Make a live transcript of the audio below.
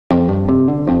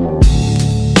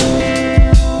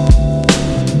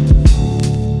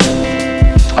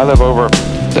I live over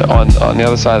on the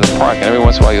other side of the park, and every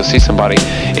once in a while you'll see somebody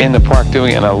in the park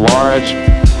doing it, and a large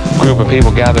group of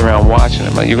people gather around watching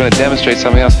it. You're going to demonstrate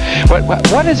something else.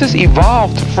 What has this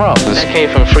evolved from? That came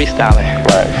from freestyling.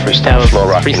 Right, freestyling.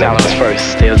 Freestyling was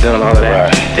first. They was doing all of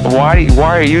that. Right.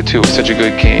 Why are you two such a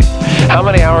good team? How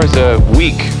many hours a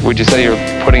week would you say you're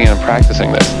putting in and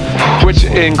practicing this? Which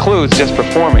includes just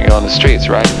performing on the streets,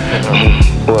 right?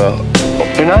 Well,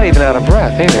 you're not even out of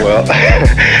breath either. Well,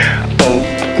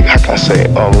 how can I say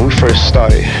it? When we first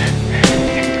started,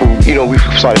 you know, we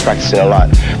started practicing a lot,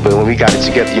 but when we got it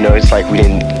together, you know, it's like we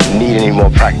didn't need any more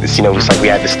practice. You know, it's like we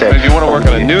had to step. But if you want to work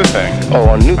on a new thing. Oh,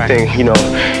 on a new thing, you know,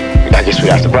 I guess we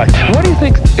have to practice. What do you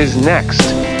think is next?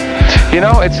 You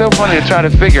know, it's so funny to try to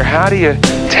figure, how do you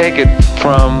take it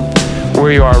from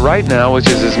where you are right now, which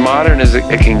is as modern as it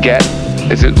can get,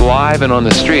 is it live and on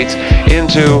the streets,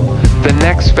 into the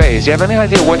next phase? Do you have any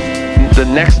idea what the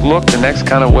next look, the next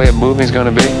kind of way of moving is going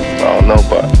to be? I don't know,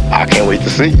 but I can't wait to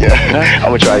see. Yeah. I'm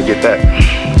going to try to get that.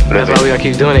 That's why we got to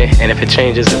keep doing it, and if it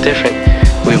changes or different,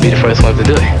 we'll be the first ones to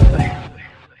do it.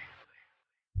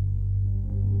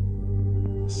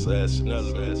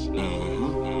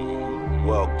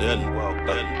 Well done.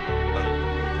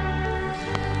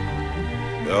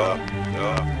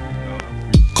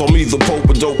 Call me the Pope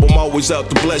of Dope, I'm always out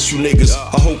to bless you niggas.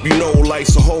 I hope you know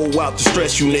life's a whole out to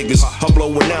stress you niggas. I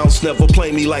blow an ounce, never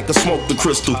play me like I smoke the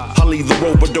crystal. I leave the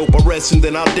rope of dope, I rest and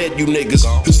then I'll dead you niggas.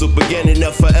 It's the beginning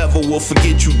of forever, we'll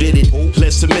forget you did it.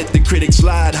 Let's admit the critics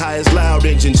slide high as loud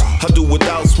engines. I do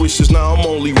without swishes, now I'm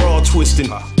only raw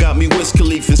twisting. Got me Wiz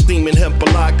Khalifa steaming hemp a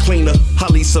lot cleaner.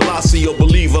 Haile Selassie, a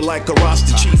believer like a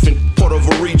Rasta chiefin'. Part of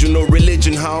a regional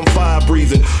religion, how I'm fire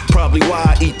breathing. Probably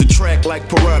why I eat the track like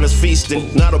piranhas feasting.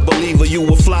 Not a believer, you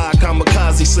a fly,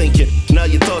 kamikaze sinking. Now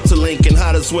your thoughts are linking,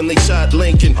 hot as when they shot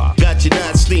Lincoln. Got you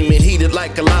not steaming, heated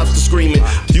like a lobster screaming.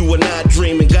 You were not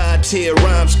dreaming, God tier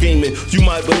rhyme scheming. You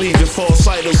might believe in false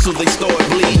idols till they start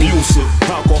bleeding. Abusive,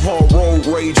 alcohol, road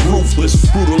rage, ruthless.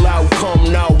 Brutal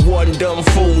outcome, now one dumb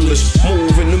foolish.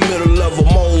 Move in the middle of a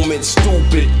moment,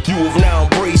 stupid. You have now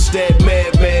embraced that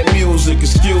mad music,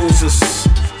 excuse us.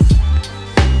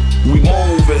 We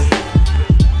moving.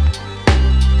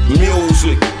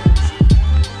 Music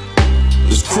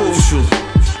is crucial.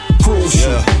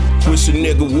 Yeah. Wish a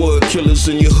nigga would. Killers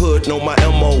in your hood know my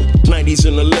MO. 90s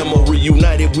in a limo,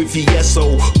 reunited with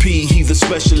VSOP. He the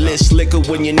specialist, liquor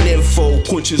when you're nympho.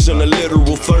 Quenches in a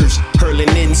literal thirst, hurling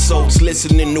insults.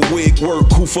 Listening to wig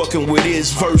work, who fucking with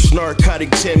his verse? Narcotic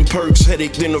 10 perks,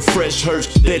 headache then a fresh hearse.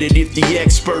 Let it if the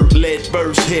expert, let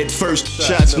burst head first.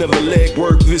 Shots never leg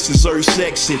work, this is Earth's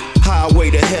exit. Highway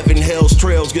to heaven, hell's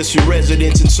trails, gets your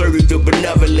residence inserted. The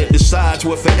benevolent decides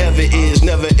what forever is.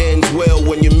 Never ends well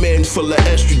when your men full of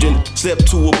estrogen. Step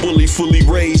to a bully fully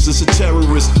raised as a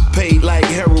terrorist. Paid like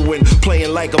heroin,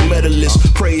 playing like a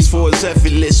medalist. Praise for his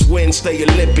effortless win, stay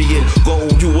Olympian.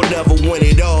 Gold, you will never win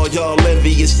it all, y'all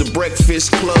envious. The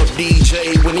Breakfast Club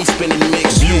DJ when he spinning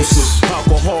mix. Abusive,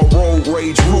 alcohol, road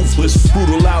rage, ruthless.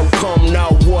 Brutal outcome, now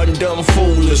one dumb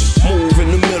foolish. Move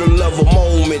in the middle of a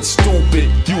moment,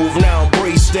 stupid. You have now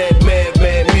embraced that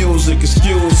mad music,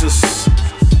 excuse us.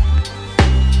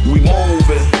 We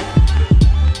moving.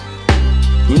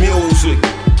 Music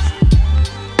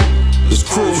is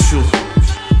crucial.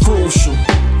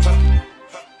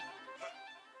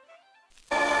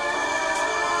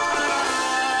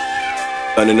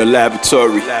 Done in the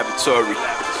laboratory.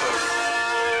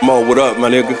 Mo, what up, my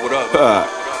nigga? What up?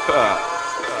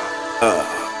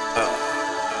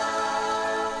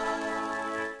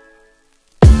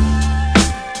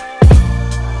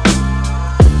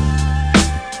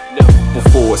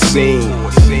 Before a scene.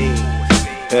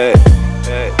 Hey.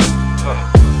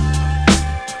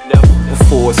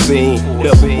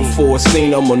 Never before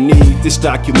seen, I'ma need this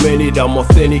documented. I'm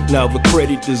authentic, now the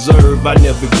credit deserved. I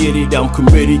never get it, I'm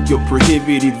committed. Your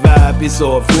prohibited vibe is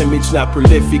off limits, not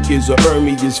prolific as a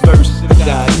Hermes verse.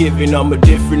 God-given, I'm a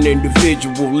different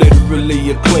individual.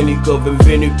 Literally a clinic of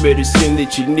invented medicine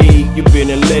that you need. You've been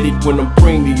unleaded when I'm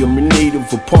premium in need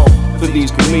of a pump. For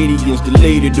these comedians,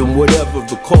 deleted and whatever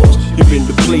the cost. You've been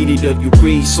depleted of your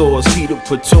resource. Heat up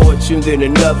a torch and then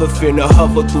another finna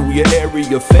hover through your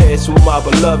area fast with my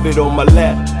beloved on my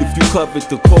lap. If you covered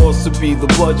the cost to be the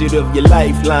budget of your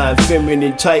lifeline.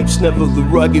 Feminine types, never the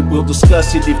rugged. We'll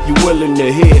discuss it if you're willing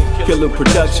to hear. Killer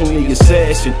production, the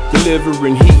assassin,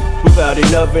 delivering heat. Without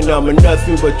an oven, I'm a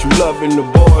nothing, but you loving the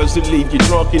bars that leave you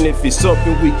drunk. And if it's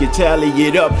something, we can tally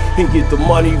it up and get the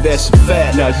money, that's a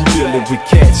fact. Now you dealing with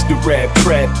cats, the rap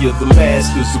trap, you're the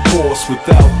masters, of course.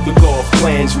 Without the golf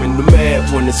clansman, the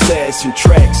Mad1Ne assassin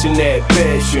tracks and that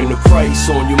passion, the price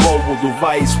on your mobile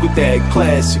device with that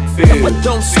classic feel. But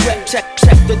don't sweat, check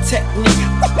the technique.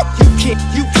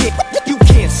 You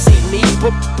can't see me.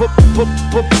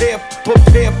 Prepare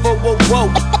for a whoa.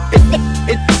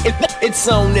 It's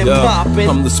on and poppin'.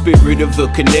 I'm the spirit of the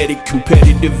kinetic,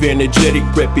 competitive, energetic,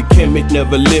 reppin' chemic,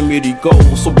 never limited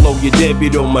goals. So blow your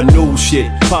debit on my new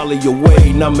shit. Poly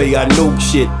away, now may I nuke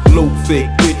shit. Blue thick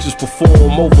bitches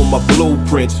perform over my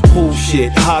blueprints. Who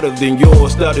shit hotter than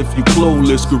yours? Not if you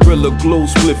clueless. Gorilla glue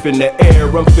spliff in the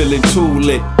air, I'm feeling too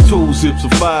lit. 2 zips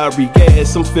of fiery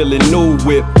gas, I'm feeling new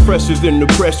whip. Fresher than the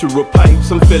pressure of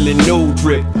pipes, I'm feeling new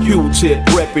drip. Q-tip,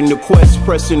 reppin' the quest,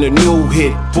 pressing a new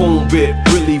hit. Boom bit,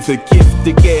 really the gift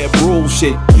to gab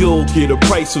bullshit. You'll get a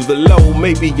price of the low,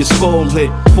 maybe your skull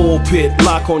hit. Full pit,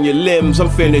 lock on your limbs, I'm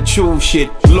finna chew shit.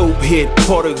 Loop hit,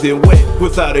 harder than wet,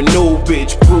 without a new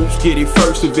bitch. Groups get it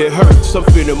first if it hurts, I'm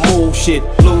finna move shit.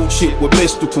 Blue shit with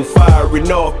mystical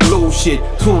firing off blue shit.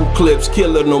 2 clips,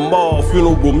 killing them all,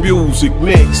 funeral music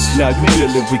mix. Now you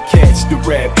dealing with cats, the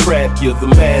rap trap, you're the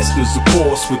masters, of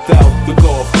course. Without the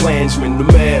golf clansman, the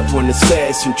Mad1Ne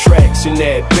assassin tracks and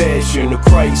that passion, the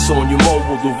Christ on your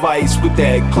mobile device with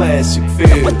that classic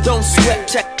feel. But don't sweat,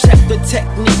 check the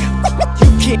technique.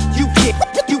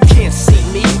 You can't see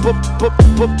me.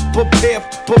 Prepare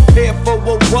for a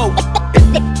whoa.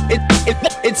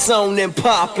 It's on and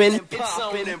poppin'.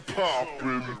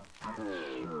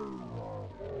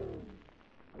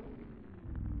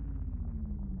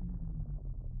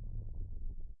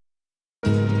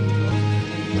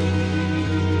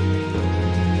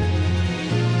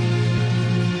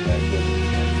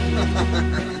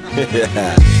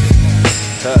 Yeah.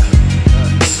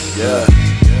 Yeah.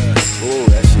 Ooh,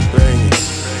 that shit banging.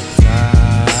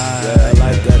 Yeah, I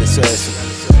like that assassin.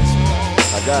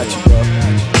 I got you, bro.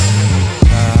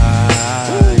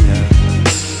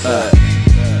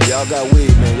 Y'all got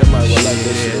weed, man. Y'all might well like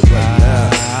this shit right now.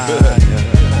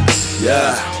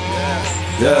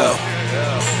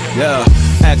 Yeah.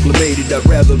 Acclimated, I'd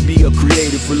rather be a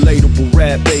creative, relatable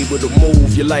rap, able to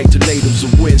move you like tornadoes or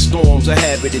windstorms, a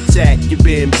habit attack. You've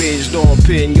been binged on,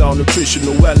 pin y'all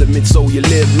nutritional elements so you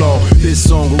live long. This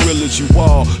song, gorillas you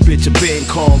all, bitch, I been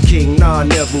calm, king, nah,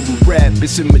 never with rap.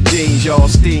 It's in my jeans, y'all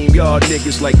steam, y'all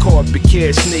niggas like carpet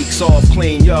care, sneaks off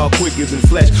clean, y'all quicker than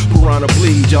flesh, piranha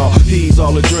bleed, y'all. He's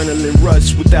all adrenaline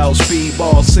rush without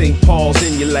speedball, St. Paul's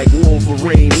in you like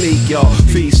Wolverine leak, y'all.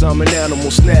 Feast, I'm an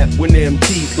animal snap when them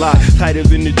teeth lock, tighter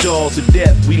than the jaws of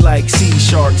death. We like sea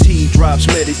sharks, he drops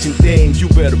medicine dames, you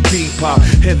better pop.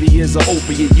 Heavy as an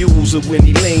opiate user when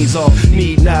he lanes off,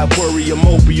 need not worry, I'm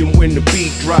opium when the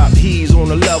beat drop. He's on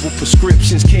a level,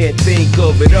 prescriptions can't think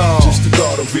of it all. Just the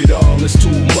thought of it all is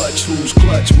too much. Who's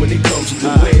clutch when it comes to the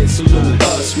win? Salute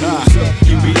us, muse up,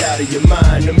 you be out of your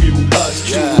mind, amuse us.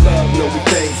 True love, no we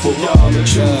thankful, y'all and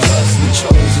choose us, the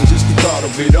chosen. Just the thought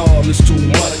of it all is too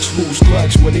much. Who's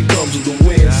clutch when it comes to the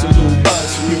win? Salute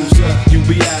us, muse up, you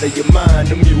be out of your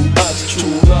mind, amuse us.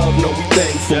 True love, no we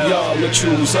thankful, y'all and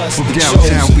choose us. From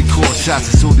downtown we call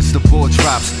shots as soon as the ball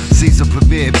drops. Season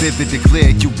premiere, vivid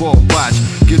declared, you all watch.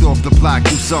 Get off the block,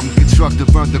 do something constructive,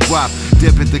 run the guap.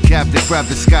 Dip in the captain, grab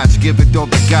the scotch, give it all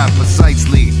the God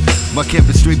precisely. My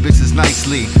chemistry mixes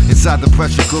nicely. Inside the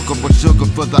pressure cooker, more sugar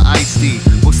for the iced tea.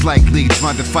 Most likely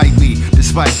trying to fight me,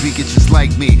 despite being just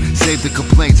like me. Save the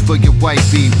complaints for your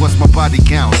wifey. What's my body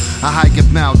count? A higher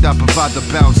mount, I provide the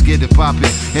bounce, get it poppin'.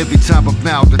 Every time I'm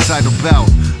out, the title bout.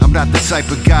 I'm not the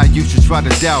type of guy you should try to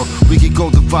doubt. We can go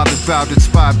the violent route,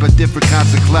 inspired by different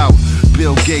kinds of clout.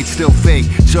 Bill Gates still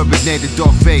fake, terminated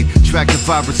off fate. Track the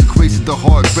virus, increasing the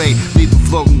heart rate. Leave it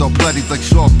floating on bloody like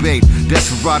shark bait.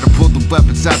 Desperado, pull the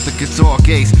weapons out the guitar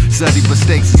case. Study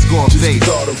mistakes and score face. Just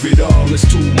the thought of it all is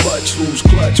too much. Who's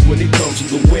clutch when it comes to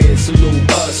the win?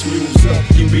 Salute us, muse up,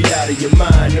 you be out of your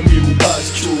mind, amuse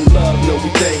us. True love, no we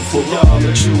thankful, y'all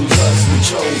and choose us, the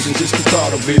chosen. Just the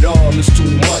thought of it all is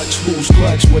too much. Who's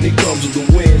clutch when it comes to the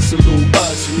win? Salute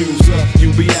us, muse up,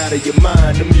 you be out of your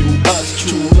mind, amuse us.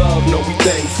 True love, no we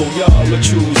thankful, y'all and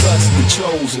choose us, the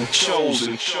chosen.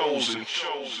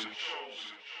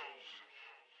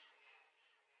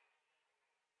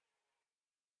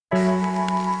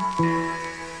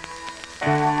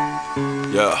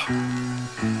 Yeah.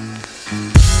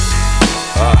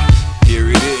 Here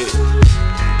it is.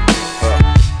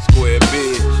 Square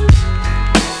bitch.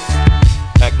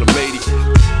 Acclimated.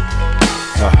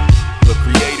 The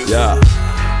creative. Yeah.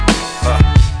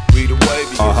 We the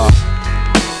wavy.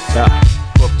 Yeah.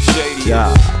 Fuck the shade.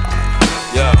 Yeah.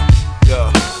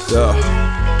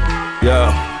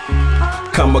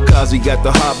 Kamikaze got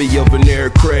the hobby of an air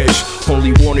crash.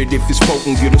 Only want it if it's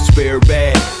potent, get a spare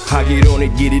bag. I get on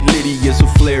it, get it litty as a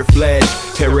flare flash.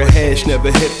 Hair a hash,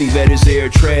 never hefty, that is air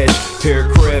trash.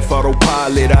 Aircraft,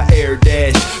 autopilot, I air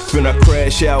dash. When I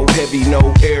crash out heavy, no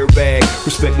airbag.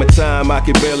 Respect my time, I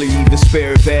can barely even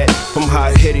spare that. I'm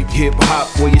hot-headed, hip-hop,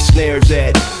 where your snares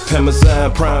at.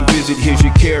 Amazon Prime Visit, here's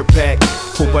your care pack.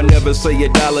 Hope I never say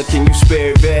 $1, can you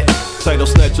spare that? Title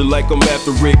snatcher like I'm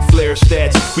after Ric Flair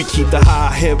stats. We keep the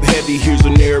high hemp heavy, here's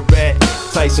an air bat.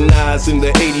 Tyson eyes in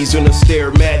the 80s in a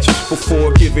stare match.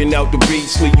 Before giving out the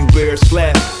beats, leave you bare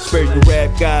slap. Spare you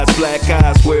rap guys, black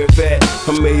eyes, where that?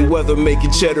 I Mayweather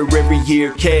making cheddar every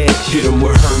year, cash. Hit 'em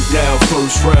with hurt now,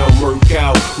 first round, work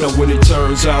out. Now when it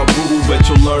turns out, brutal, bet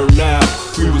you'll learn now.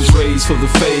 We was raised for the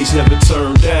phase, never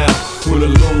turned down. Win or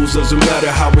lose, doesn't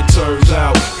matter how it turns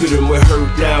out. Hit 'em with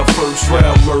hurt now, first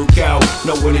round, work out.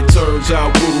 Now when it turns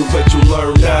out, brutal, bet you'll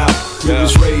learn now. We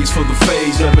was raised for the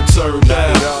phase, never turned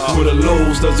down. Win or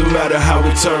lose, doesn't matter how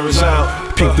it turns out.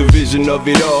 Peep the vision of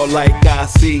it all like I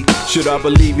see. Should I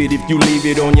believe it if you leave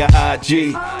it on your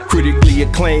IG? Critically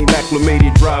acclaimed,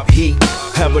 acclimated, drop heat.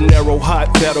 Have a narrow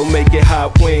hot, that'll make it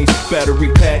hot wings. Battery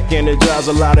pack, energize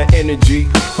a lot of energy.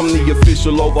 I'm the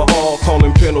official overall,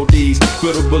 calling penalties.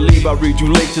 Better believe I read you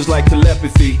late just like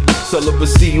telepathy.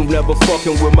 Celibacy, you never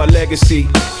fucking with my legacy.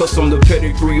 Plus I'm the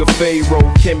pedigree of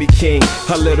Pharaoh, Kimmy King.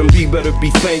 I let him be, better be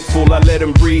thankful, I let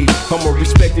him breathe. I'm a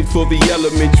respected for the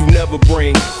element you never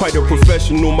bring. Quite a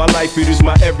professional, my life it is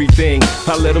my everything.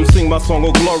 I let him sing my song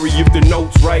of glory if the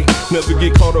note's right. Never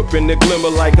get caught up in the glimmer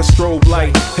like a strobe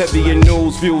light. Heavy in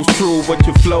news, views true, but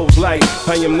your flow's light.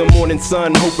 I am the morning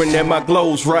sun, hoping that my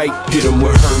glow's right. Hit 'em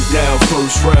with hurt now,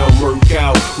 first round, work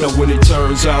out. Now when it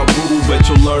turns out, brutal, bet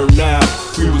you'll learn now.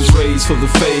 We was raised for the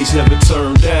phase, never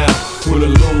turned down. Win or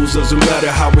lose, doesn't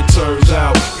matter how it turns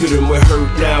out. Hit 'em with hurt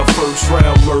now, first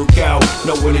round, work out.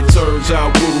 Now when it turns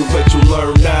out, brutal, bet you'll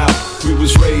learn now. We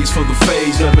was raised for the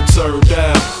phase, never turned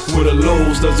down. Win or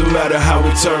lose, doesn't matter how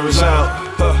it turns out.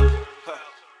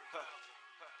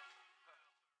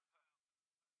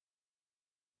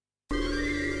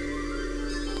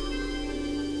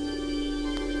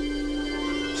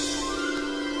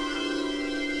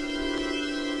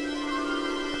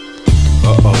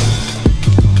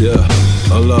 Yeah,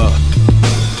 Allah.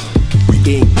 We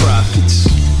ain't prophets.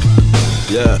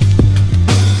 Yeah.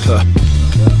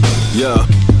 Yeah.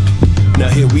 Now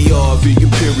here we are, the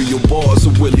imperial bars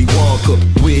of Willy Wonka.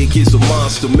 Wig is a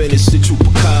monster, menace to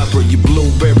chupacabra. Your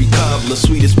blueberry cobbler,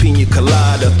 sweetest pina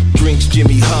colada. Drinks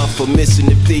Jimmy Hoffa, missing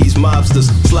if these mobsters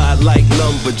slide like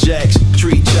lumberjacks.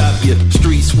 Tree chop ya,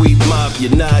 street sweep mob ya,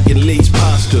 noggin leaves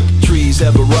pasta. Trees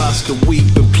have a roster,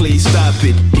 weeping, please stop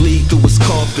it. Bleed through his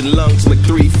coffin, lungs like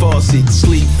 3 faucets.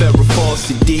 Sleep Farrah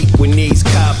Fawcett deep when these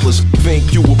coppers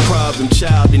think you a problem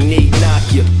child and need knock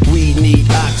ya. We need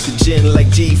oxygen like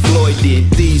G. Floyd did.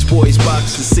 These boys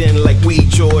box us in like we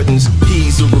Jordans.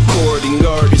 He's a recording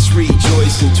artist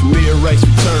rejoicing. Tamir Rice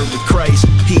returned to Christ.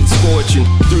 Heat scorching,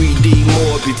 3D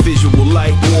morbid, visual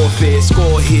light warfare.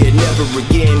 Score here, never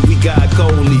again. We got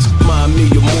goalies. Mommy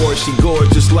more, she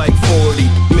gorgeous like 40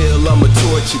 mil. I'm a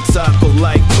tortured taco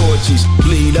like torches.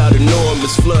 Bleed out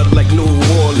enormous, flood like New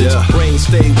Orleans. Rain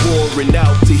stay warring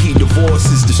out till he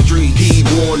divorces the street. He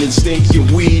warning, stinking,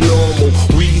 we normal.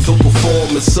 We the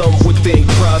performers, some would think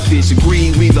prophets.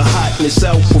 Agree we the hotness,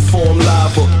 outperform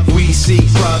lava. We see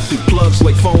profit, plugs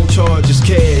like phone charges,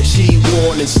 cash. He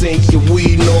warning, stinking,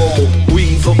 we normal.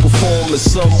 We the performers,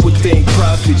 some would think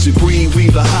prophets. Agree we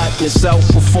the hotness,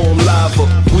 outperform lava.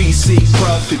 We see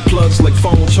profit, plugs like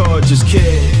phone charges,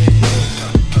 cash.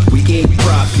 We ain't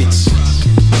prophets.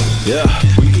 Yeah.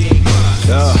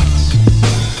 Yeah.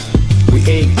 We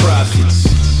ain't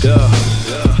prophets. Yeah.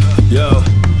 Yo.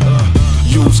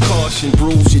 Use caution,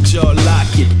 bruise your jaw,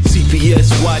 lock it.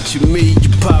 CPS watching me, you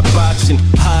pop boxing.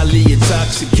 Highly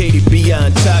intoxicated,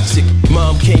 beyond toxic.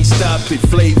 Mom can't stop it,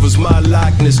 flavors my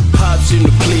likeness. Hops in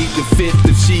the plead the fifth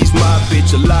if she's my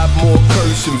bitch. A lot more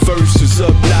cursing, verses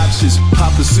obnoxious.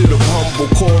 Opposite of humble,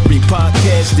 Corey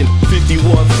podcasting.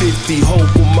 5150,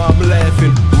 hope when I'm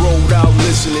laughing. Rolled out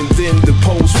listening, then the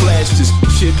post flashes.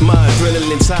 Shit, my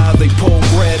adrenaline's high, they pole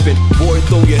grabbing. Boy,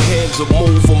 throw your hands up,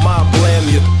 move or I blame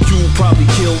you. You probably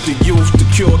killed the youth to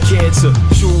cure cancer.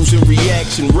 Choose in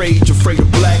reaction, rage, afraid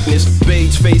of blackness.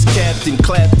 Beige face captain,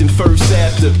 clapped in first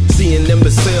after. Seeing them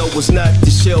a cell was not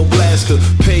the shell blaster.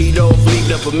 Paid off, leave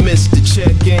never missed the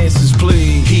check answers,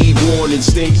 please. He warning,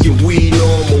 stinking, we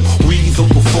normal. We the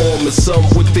performers, some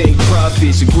would think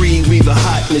prophets. Agree we the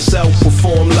hotness,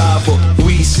 outperform lava.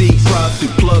 We see profit,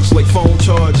 plugs like phone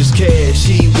charges, cash.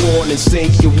 He warning, in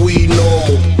sync and we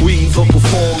normal. We've a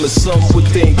performance, some would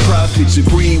think profits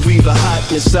agree. We've a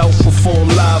hotness,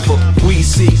 outperform lava. We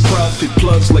seek profit,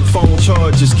 plugs like phone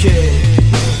chargers, kid.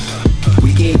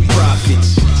 We ain't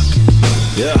profits.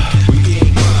 Yeah, we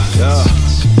ain't profits. Yeah,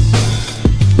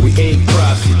 we ain't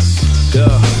profits.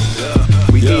 Yeah,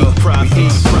 we ain't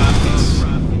profits.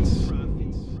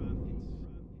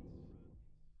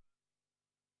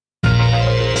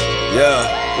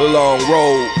 Yeah, the long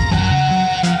road.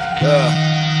 Yeah.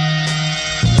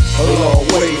 A long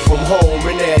way from home,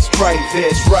 and that's right,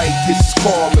 that's right. This is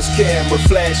Karma's camera,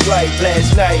 flashlight.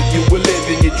 Last night you were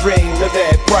living your dream. Now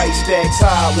that price tags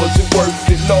high wasn't worth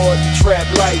it, Lord. The trap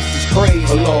life is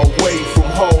crazy. A long way from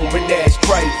home, and that's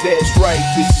right, that's right.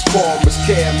 This is Karma's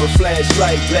camera,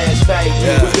 flashlight. Last night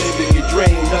you were living your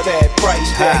dream. Now that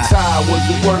price tags high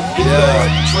wasn't worth it, Lord.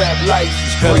 The trap life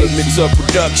is crazy. Elements of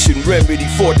production, remedy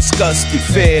for disgusted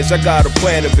fans. I got a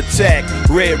plan of attack.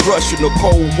 Red Russian or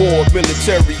Cold War,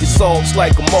 military assaults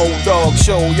like a mold dog.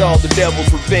 Show y'all the devil's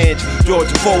revenge.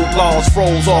 Georgia fold laws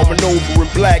froze all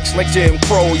maneuvering blacks like Jim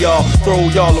Crow. Y'all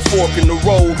throw y'all a fork in the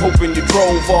road, hoping you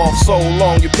drove off. So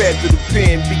long your path to the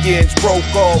pen begins, broke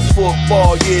off.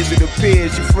 Football years it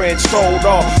appears your friends told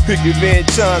off. Pick your Van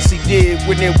Chauncey did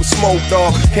when it was smoked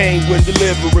off. Came when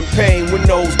delivering pain with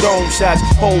those dome shots.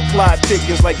 Whole plot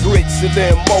thickens like grits and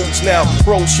then moats now.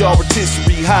 Roast y'all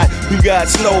rotisserie hot. We got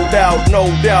snowed out, no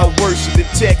doubt. Worse than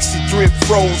Texas drip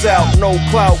froze out. No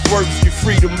clout works your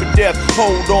freedom of death.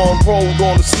 Hold on, rolled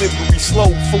on a slippery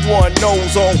slope. For one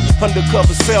nose on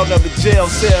undercover cell, now the jail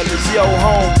cell is your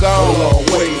home gone. A long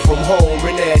way from home,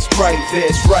 and that's right,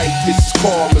 that's right. This is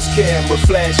Karma's camera,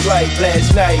 flashlight.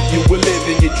 Last night you were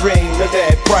living your dream. Now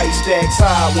that price tags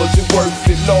high wasn't worth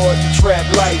it, Lord. The trap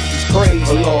life is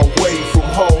crazy. A long way from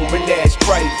home, and that's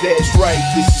right, that's right.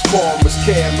 This is Karma's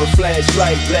camera,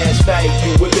 flashlight. Last night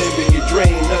you were living your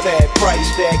dream. Now that price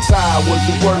tags high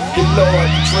wasn't worth it, Lord.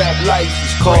 The trap life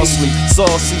is costly.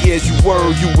 Saucy as you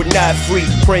were not free.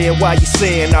 Praying while you're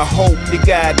saying, I hope the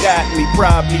guy got me.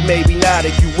 Probably, maybe not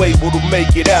if you able to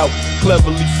make it out.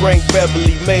 Cleverly Frank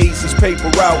Beverly Mays his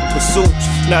paper out pursuits.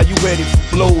 Now you ready for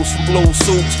blows from blue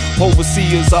suits.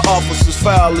 Overseers are officers,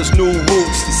 foul as new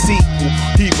roots. The sequel,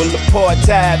 evil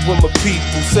apartheid when my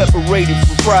people separated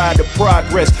from pride to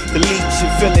progress. Delete you,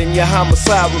 filling your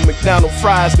homicide with McDonald's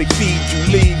fries. They feed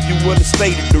you, leave you in a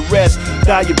state of duress.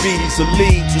 Diabetes will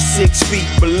lead you 6 feet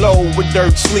below when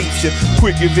dirt sleeps you.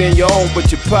 Quicker than your own,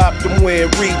 but you pop them when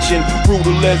reaching.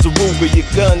 Brutal as a Ruger, your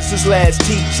gun's his last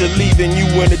teacher. Leaving you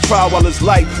in a trial while his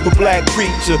life a black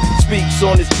preacher speaks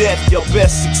on his death. Your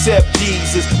best accept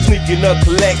Jesus. Sneaking a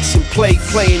collection plate,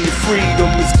 playing your freedom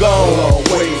is gone. A long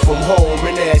way from home,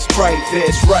 and that's right,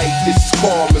 that's right. This is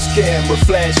Karma's camera,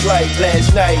 flashlight.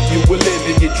 Last night you were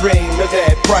living your dream. Now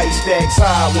that price tags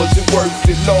high wasn't worth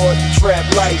it, Lord. The trap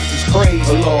life is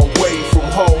crazy. A long way from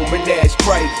home, and that's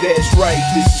right, that's right.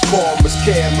 This is Karma's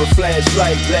camera,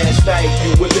 flashlight. Last night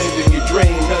you were living your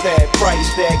dream. Now that price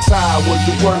tags high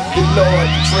wasn't worth it, Lord.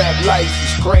 The trap life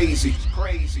is crazy.